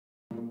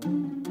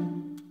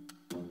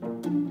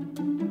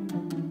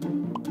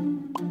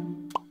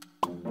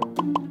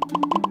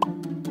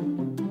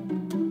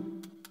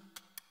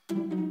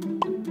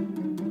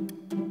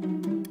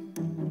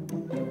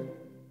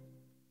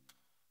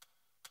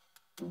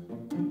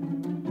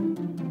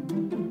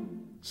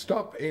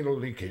Stop anal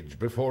leakage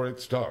before it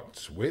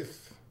starts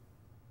with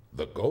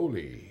the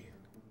goalie.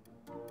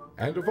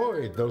 And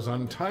avoid those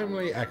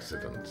untimely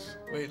accidents.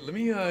 Wait, let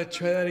me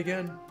try that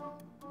again.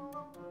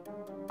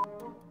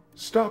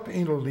 Stop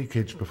anal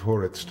leakage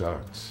before it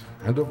starts,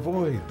 and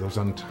avoid those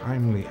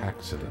untimely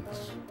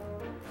accidents.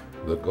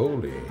 The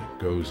goalie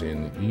goes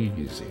in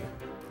easy.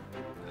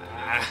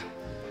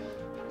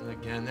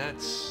 Again,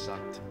 that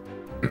sucked.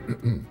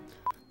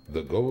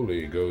 The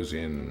goalie goes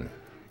in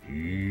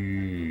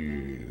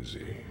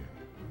easy.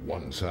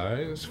 One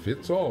size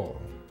fits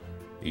all.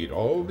 Eat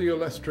all the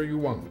olestra you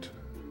want.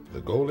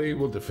 The goalie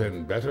will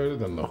defend better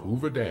than the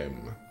Hoover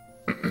Dam.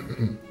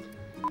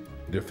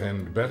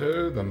 Defend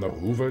better than the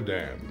Hoover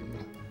Dam.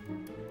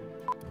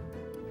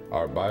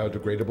 Our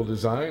biodegradable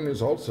design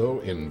is also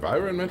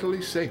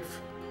environmentally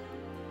safe.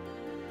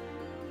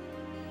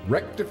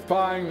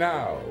 Rectify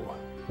now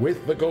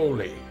with the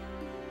goalie.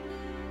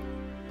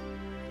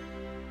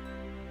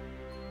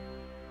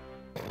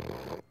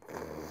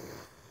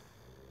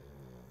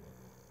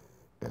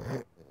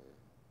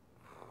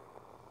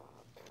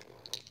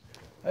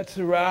 That's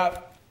a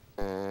wrap.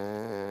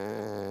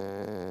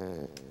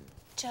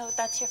 Joe,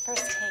 that's your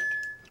first take.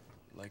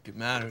 Like it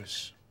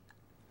matters.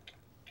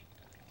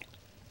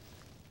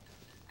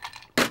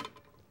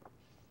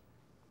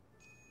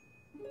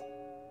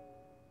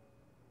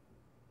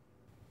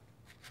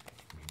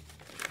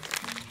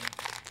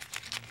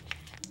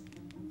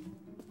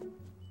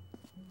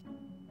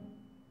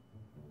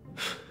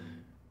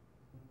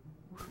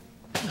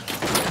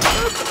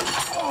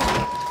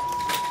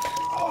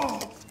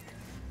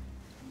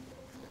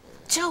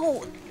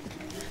 Joe!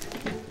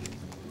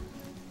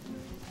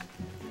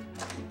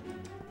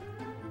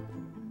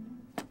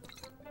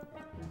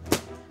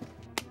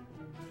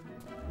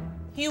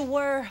 You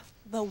were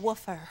the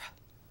Woofer.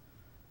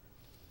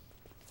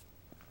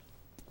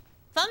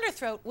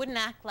 Thunderthroat wouldn't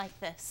act like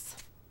this.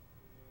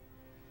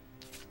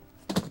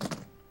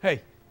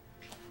 Hey,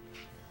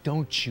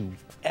 don't you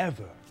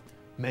ever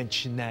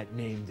mention that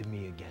name to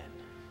me again.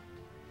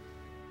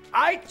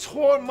 I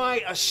tore my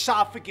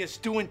esophagus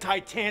doing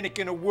Titanic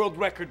in a world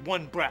record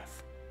one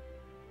breath.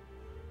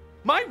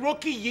 My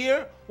rookie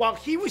year, while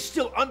he was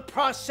still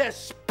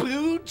unprocessed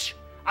splooge,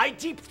 I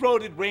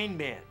deep-throated Rain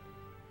Man.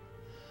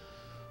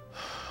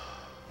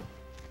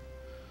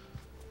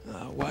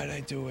 Why'd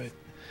I do it?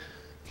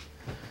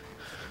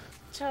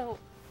 Joe,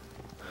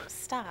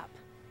 stop.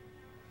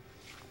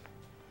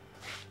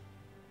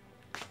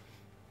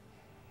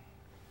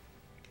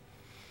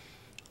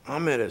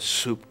 I'm at a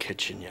soup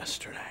kitchen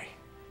yesterday.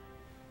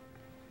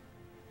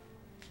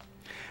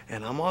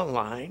 And I'm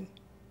online,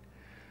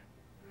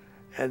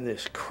 and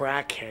this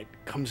crackhead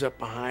comes up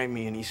behind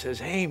me and he says,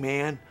 "Hey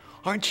man,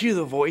 aren't you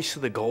the voice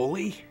of the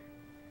goalie?"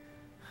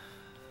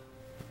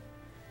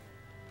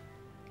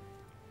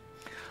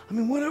 I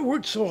mean, what I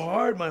worked so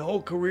hard my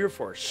whole career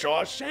for?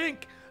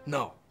 Shawshank?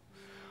 No.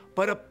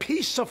 But a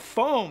piece of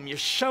foam you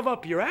shove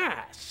up your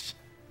ass.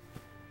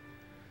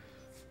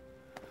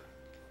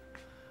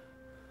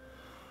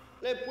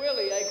 Lip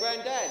Willie, eh,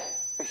 Granddad?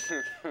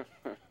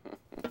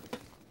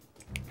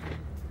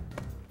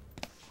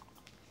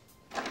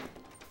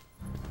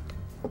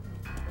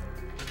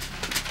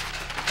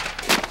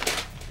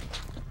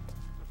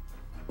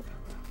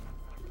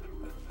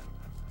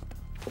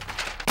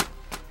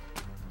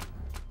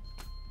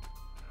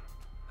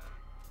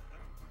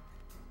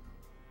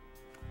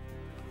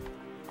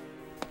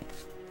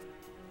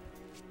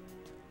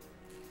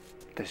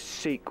 The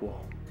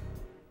sequel.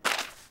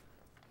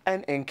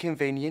 An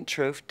Inconvenient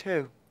Truth,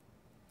 too.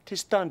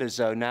 'Tis Thunder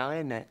Zone now,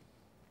 isn't it?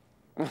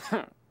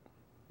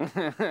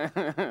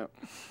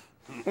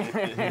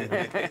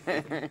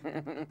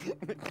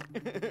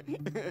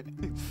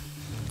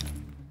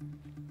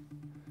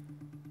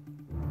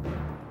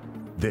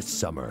 This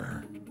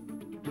summer,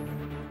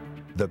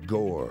 the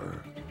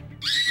Gore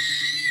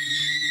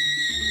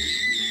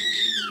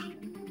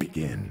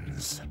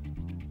begins.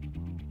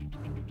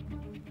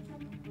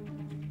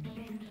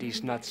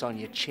 These nuts on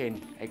your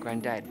chin, hey,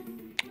 Granddad?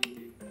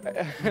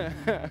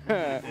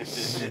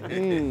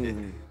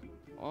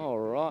 All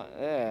right,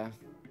 there.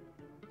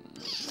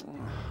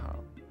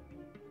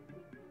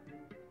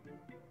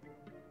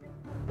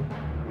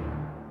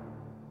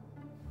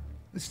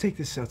 Let's take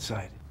this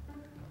outside.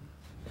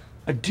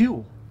 A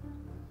duel.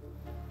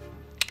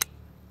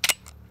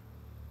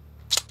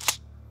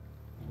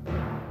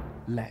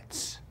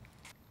 Let's.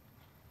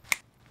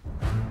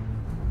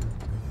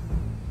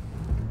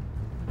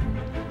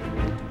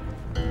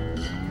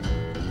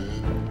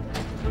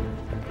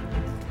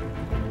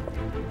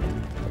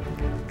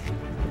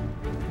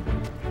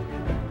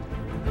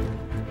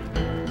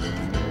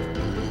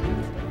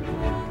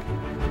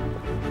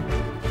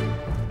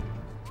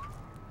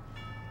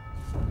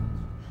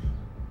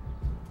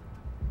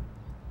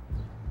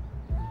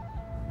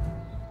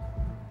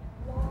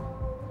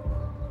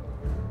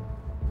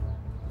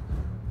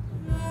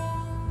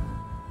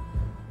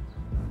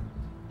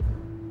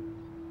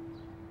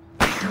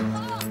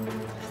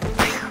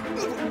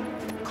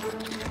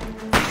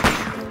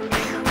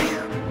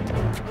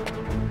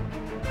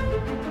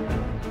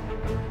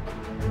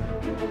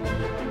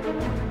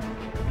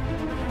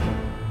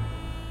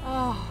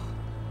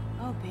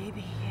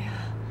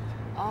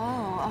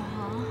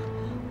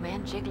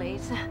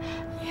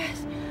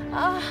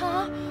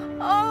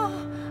 Oh,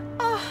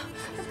 oh,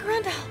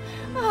 Grendel.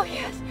 Oh,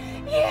 yes,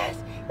 yes.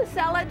 The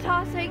salad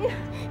tossing.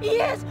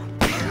 Yes.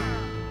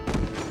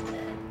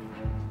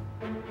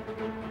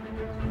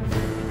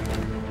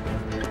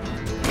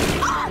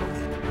 Ah!